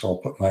questions, so I'll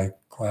put my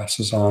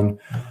glasses on.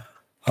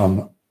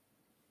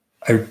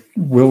 I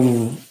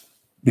will,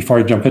 before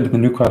I jump into the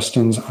new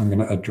questions, I'm going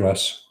to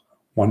address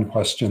one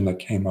question that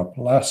came up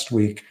last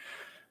week,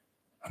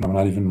 and I'm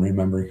not even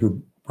remembering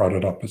who brought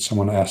it up, but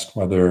someone asked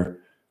whether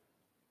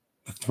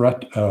the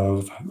threat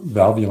of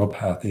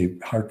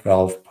valvulopathy, heart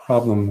valve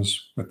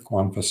problems with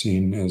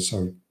guanfacine, is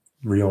a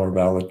real or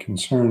valid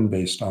concern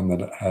based on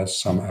that it has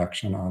some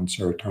action on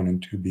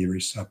serotonin 2B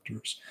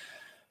receptors.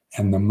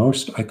 And the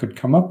most I could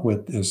come up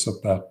with is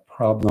that that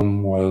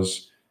problem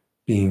was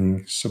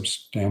being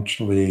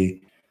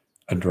substantially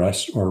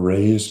addressed or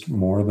raised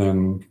more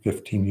than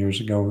 15 years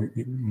ago,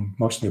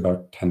 mostly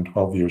about 10,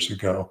 12 years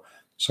ago.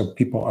 So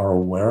people are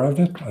aware of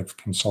it. I've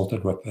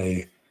consulted with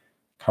a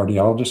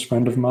cardiologist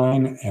friend of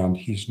mine, and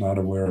he's not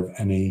aware of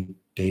any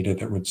data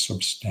that would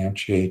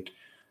substantiate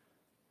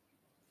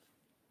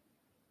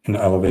an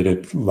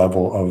elevated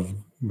level of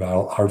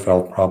heart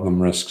valve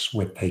problem risks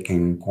with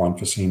taking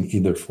guanfacine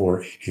either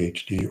for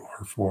ADHD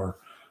or for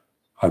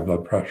high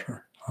blood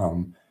pressure.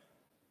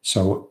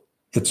 So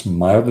it's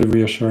mildly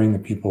reassuring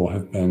that people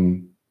have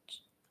been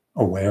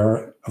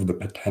aware of the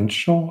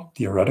potential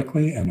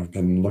theoretically and have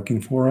been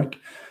looking for it,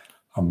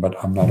 but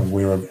I'm not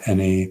aware of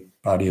any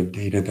body of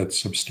data that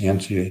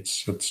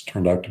substantiates it's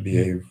turned out to be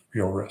a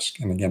real risk.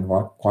 And again,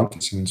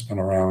 guanfacine's been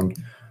around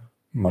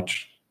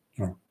much,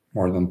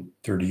 more than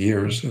 30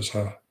 years as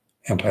a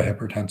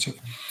antihypertensive.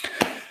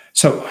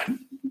 So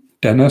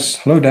Dennis,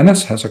 hello,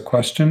 Dennis has a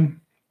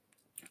question.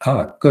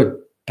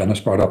 Good.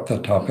 Dennis brought up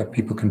that topic.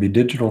 People can be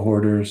digital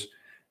hoarders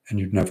and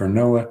you'd never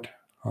know it.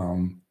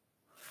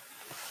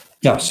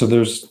 Yeah, so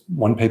there's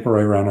one paper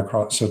I ran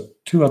across. So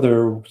two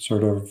other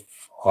sort of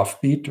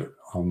offbeat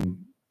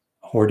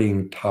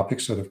hoarding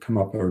topics that have come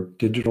up are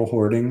digital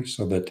hoarding.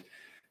 So that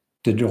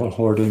digital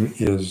hoarding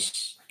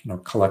is,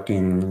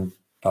 collecting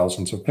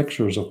thousands of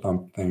pictures of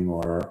something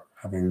or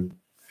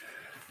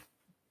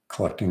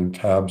collecting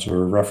tabs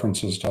or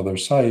references to other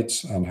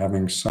sites and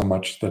having so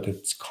much that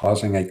it's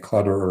causing a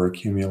clutter or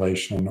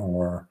accumulation,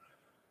 or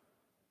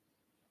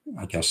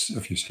I guess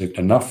if you saved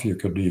enough, you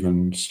could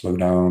even slow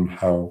down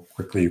how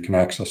quickly you can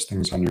access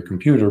things on your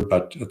computer,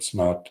 but it's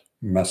not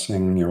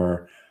messing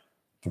the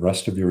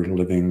rest of your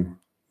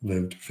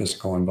lived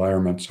physical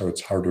environment, so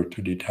it's harder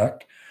to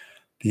detect.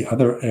 The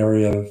other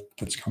area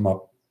that's come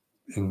up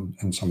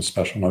in some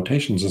special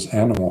notations is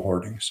animal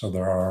hoarding. So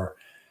there are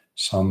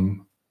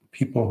some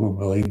people who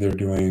believe they're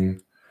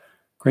doing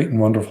great and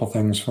wonderful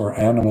things for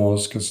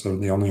animals because they're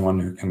the only one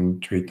who can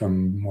treat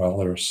them well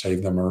or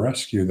save them or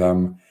rescue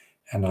them.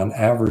 And on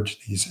average,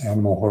 these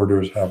animal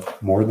hoarders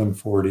have more than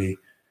 40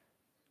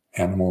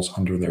 animals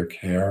under their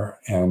care.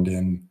 And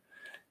in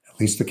at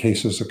least the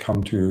cases that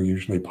come to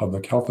usually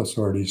public health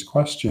authorities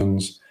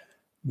questions,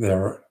 they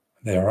are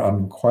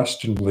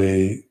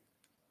unquestionably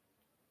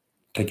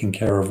taking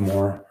care of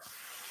more,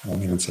 I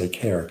won't even say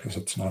care because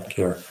it's not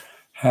care,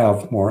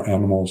 have more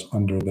animals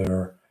under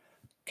their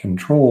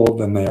control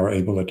than they are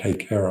able to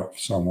take care of.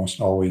 So almost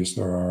always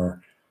there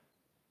are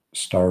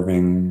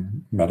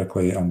starving,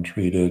 medically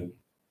untreated,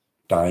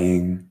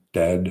 dying,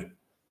 dead,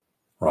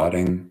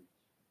 rotting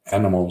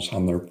animals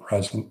on their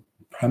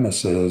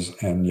premises,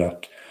 and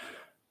yet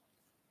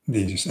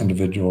these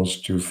individuals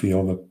do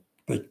feel that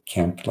they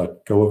can't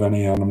let go of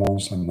any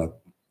animals and that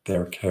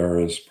their care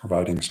is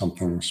providing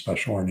something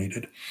special or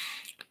needed.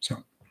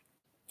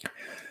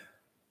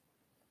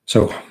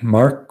 So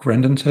Mark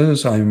Rendon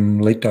says, I'm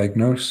late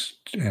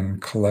diagnosed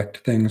and collect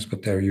things,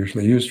 but they're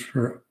usually used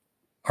for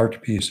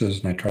art pieces,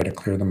 and I try to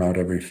clear them out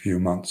every few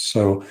months.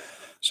 So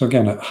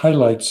again, it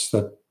highlights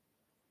that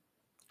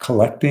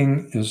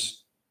collecting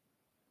is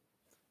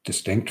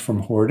distinct from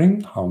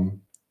hoarding.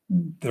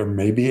 There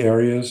may be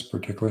areas,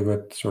 particularly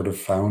with sort of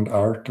found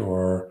art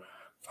or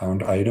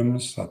found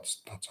items,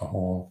 that's a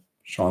whole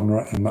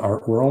genre in the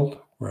art world,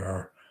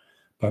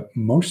 but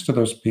most of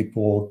those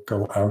people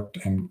go out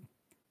and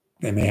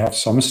they may have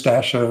some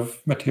stash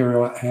of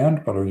material at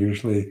hand, but are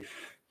usually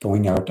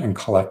going out and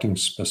collecting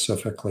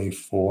specifically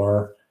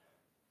for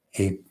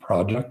a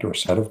project or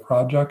set of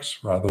projects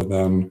rather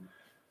than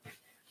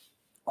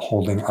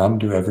holding on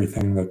to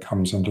everything that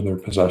comes into their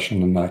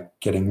possession and not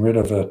getting rid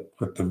of it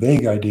with the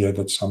vague idea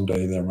that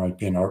someday there might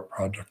be an art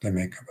project they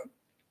make of it.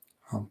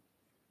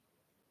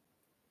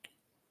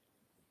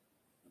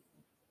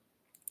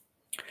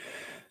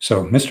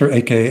 So Mr.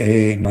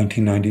 AKA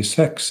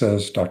 1996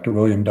 says, Dr.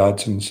 William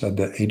Dodson said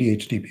that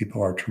ADHD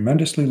people are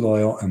tremendously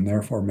loyal and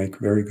therefore make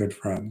very good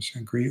friends.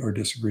 Agree or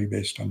disagree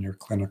based on your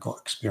clinical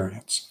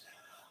experience?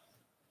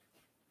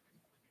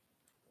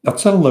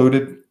 That's a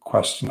loaded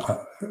question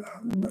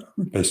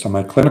based on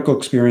my clinical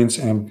experience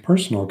and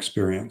personal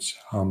experience.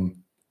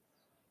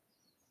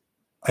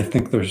 I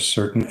think there's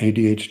certain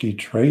ADHD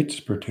traits,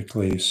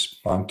 particularly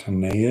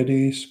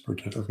spontaneity,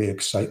 particularly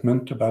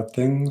excitement about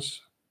things,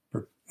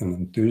 and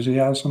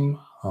enthusiasm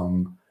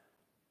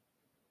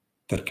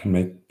that can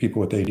make people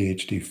with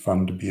ADHD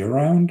fun to be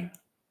around.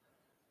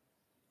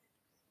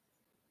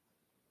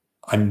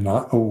 I'm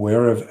not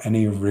aware of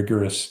any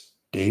rigorous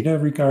data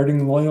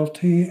regarding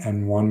loyalty,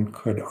 and one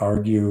could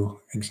argue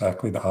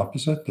exactly the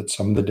opposite, that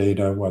some of the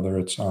data, whether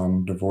it's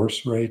on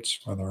divorce rates,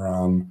 whether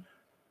on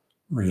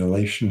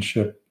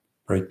relationship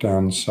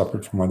breakdowns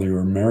separate from whether you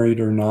were married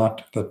or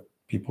not, that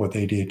people with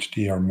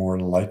ADHD are more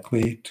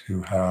likely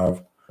to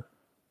have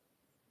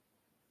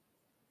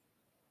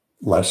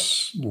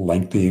less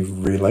lengthy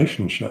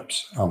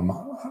relationships.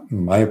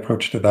 My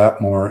approach to that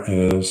more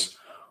is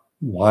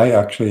why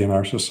actually in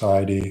our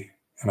society,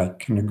 and I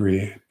can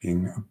agree,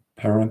 being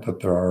a parent, that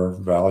there are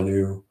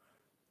value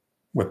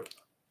with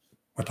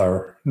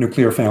our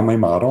nuclear family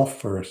model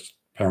for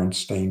parents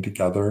staying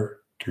together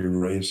to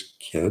raise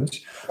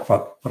kids.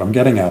 But what I'm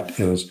getting at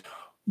is,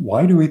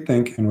 why do we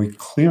think, and we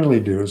clearly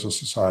do as a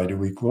society,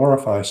 we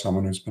glorify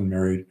someone who's been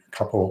married, a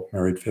couple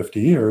married 50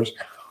 years.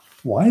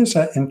 Why is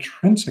that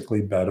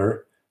intrinsically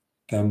better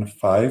than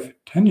 5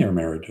 10-year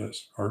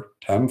marriages or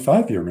 10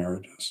 5-year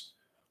marriages?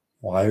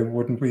 Why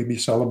wouldn't we be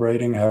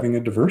celebrating having a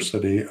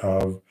diversity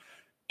of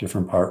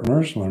different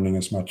partners, learning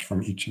as much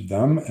from each of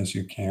them as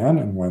you can.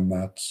 And when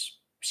that's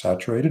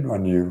saturated,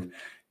 when you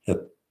hit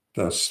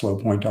the slow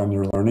point on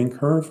your learning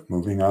curve,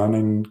 moving on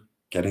and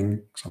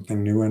getting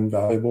something new and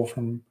valuable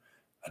from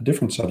a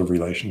different set of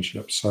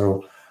relationships.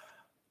 So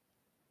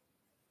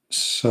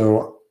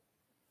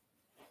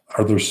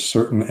are there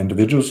certain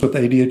individuals with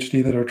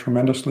ADHD that are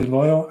tremendously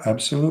loyal?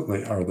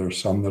 Absolutely. Are there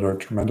some that are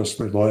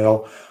tremendously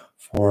loyal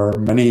for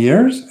many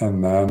years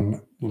and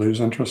then lose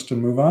interest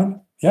and move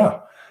on?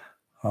 Yeah.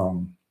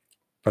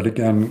 But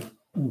again,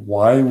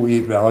 why we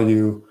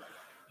value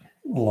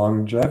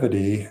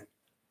longevity,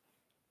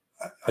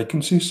 I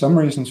can see some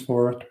reasons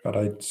for it, but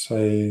I'd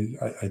say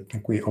I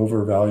think we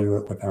overvalue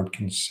it without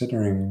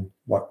considering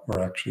what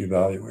we're actually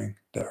valuing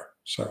there.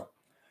 So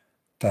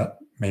that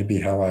may be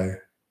how I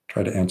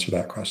try to answer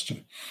that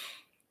question.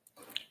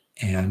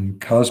 And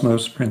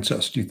Cosmos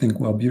Princess, do you think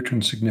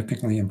Wellbutrin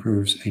significantly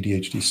improves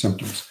ADHD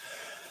symptoms?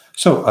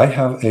 So I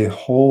have a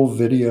whole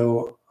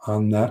video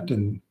on that,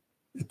 and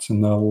it's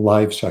in the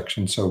live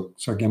section. So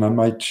again, on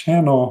my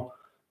channel,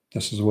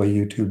 this is the way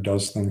YouTube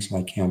does things, and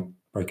I can't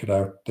break it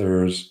out.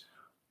 There's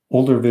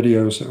older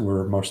videos that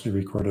were mostly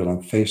recorded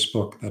on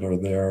Facebook that are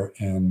there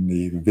in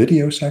the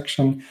video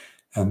section,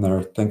 and there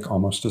are, I think,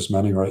 almost as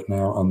many right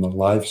now on the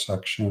live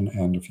section.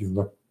 And if you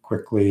look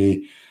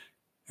quickly,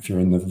 if you're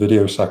in the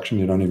video section,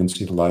 you don't even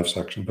see the live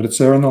section, but it's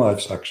there in the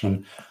live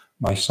section.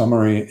 My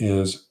summary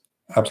is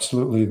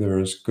absolutely there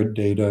is good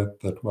data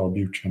that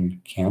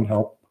Wellbutrin can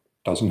help.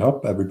 Doesn't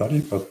help everybody,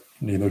 but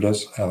neither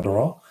does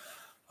Adderall.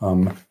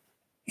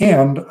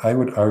 And I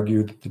would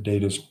argue that the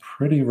data is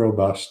pretty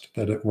robust,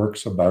 that it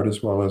works about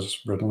as well as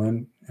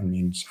Ritalin, and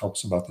means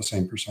helps about the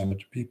same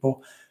percentage of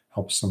people,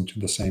 helps them to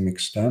the same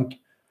extent.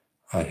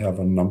 I have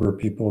a number of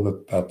people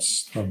that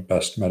that's the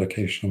best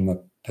medication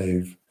that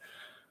they've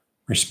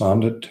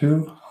responded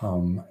to,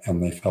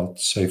 and they felt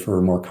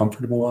safer, more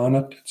comfortable on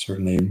it. It's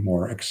certainly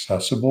more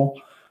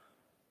accessible.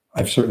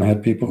 I've certainly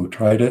had people who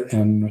tried it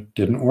and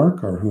didn't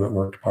work, or who it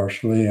worked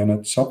partially and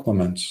it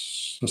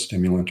supplements a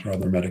stimulant or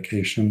other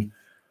medication.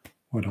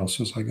 What else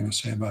was I going to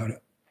say about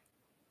it?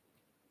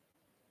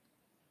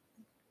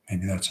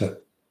 Maybe that's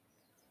it.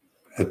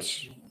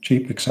 It's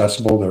cheap,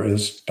 accessible. There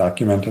is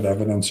documented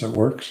evidence it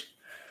works,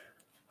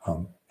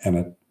 and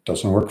it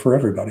doesn't work for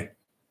everybody.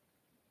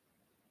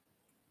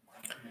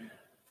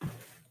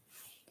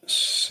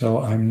 So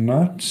I'm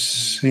not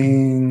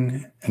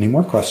seeing any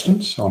more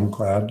questions, so I'm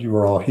glad you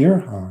were all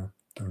here.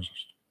 There's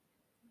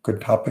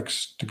good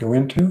topics to go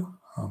into.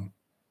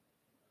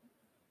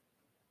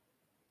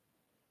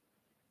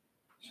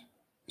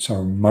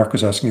 So Mark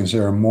was asking, is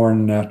there a more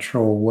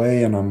natural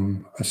way? And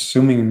I'm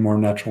assuming a more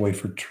natural way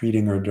for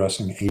treating or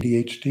addressing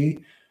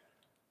ADHD.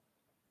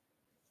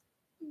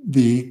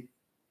 The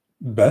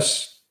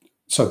best,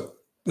 so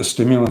the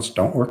stimulants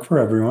don't work for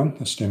everyone.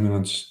 The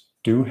stimulants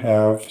do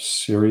have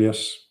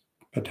serious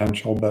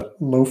potential,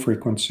 but low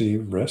frequency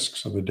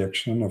risks of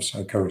addiction, of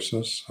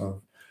psychosis,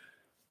 of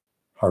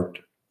heart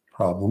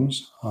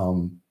problems.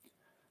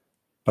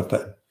 But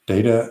the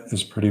data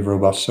is pretty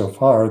robust so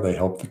far. They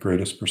help the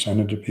greatest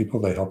percentage of people.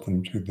 They help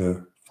them to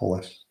the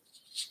fullest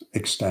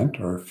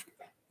extent, or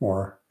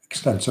more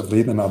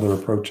extensively than other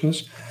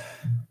approaches.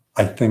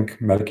 I think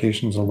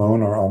medications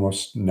alone are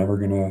almost never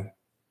going to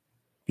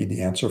be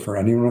the answer for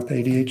anyone with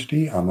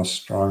ADHD. I'm a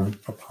strong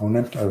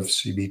proponent of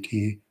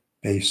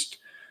CBT-based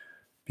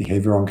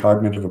behavioral and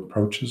cognitive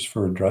approaches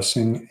for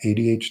addressing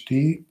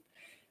ADHD.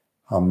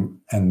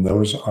 And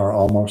those are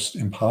almost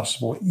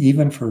impossible,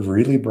 even for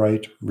really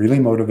bright, really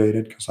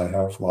motivated, because I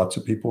have lots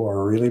of people who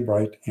are really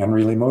bright and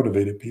really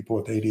motivated people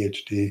with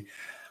ADHD.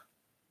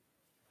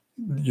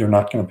 You're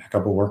not going to pick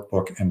up a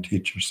workbook and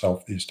teach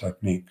yourself these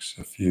techniques.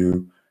 If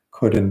you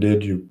could and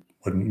did, you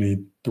wouldn't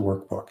need the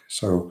workbook.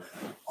 So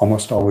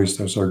almost always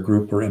those are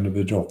group or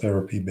individual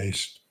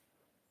therapy-based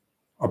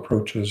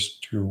approaches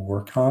to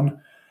work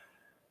on.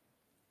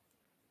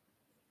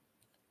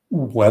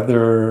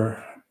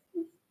 Whether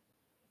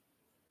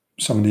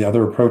some of the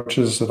other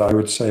approaches that I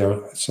would say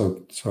are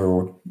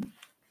so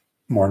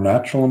more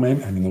natural,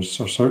 maybe. I mean, there's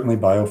certainly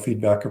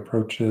biofeedback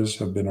approaches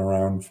have been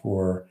around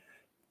for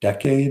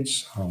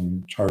decades,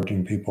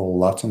 charging people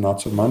lots and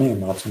lots of money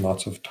and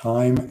lots of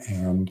time.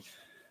 And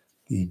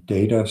the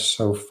data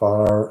so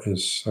far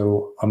is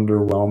so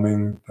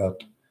underwhelming that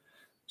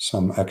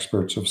some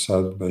experts have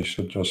said they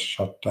should just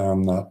shut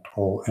down that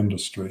whole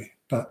industry.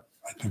 That,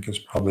 I think, is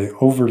probably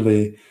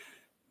overly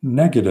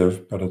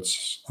negative, but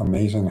it's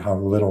amazing how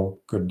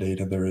little good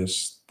data there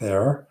is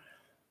there.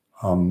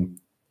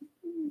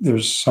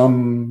 There's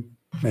some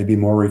maybe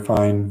more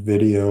refined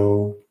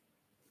video,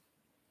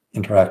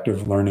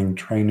 interactive learning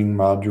training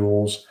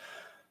modules.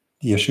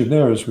 The issue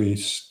there is we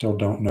still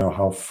don't know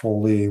how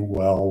fully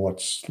well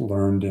what's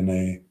learned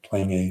in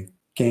playing a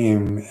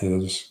game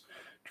is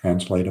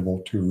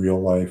translatable to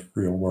real life,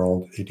 real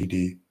world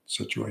ADD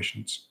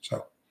situations.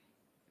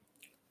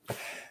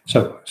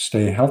 So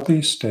stay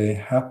healthy, stay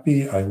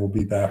happy. I will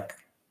be back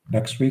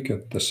next week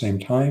at the same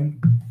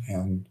time.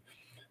 And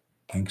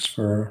thanks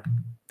for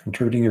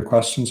contributing your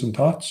questions and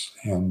thoughts.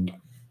 And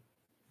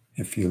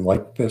if you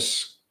like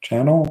this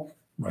channel,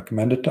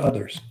 recommend it to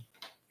others.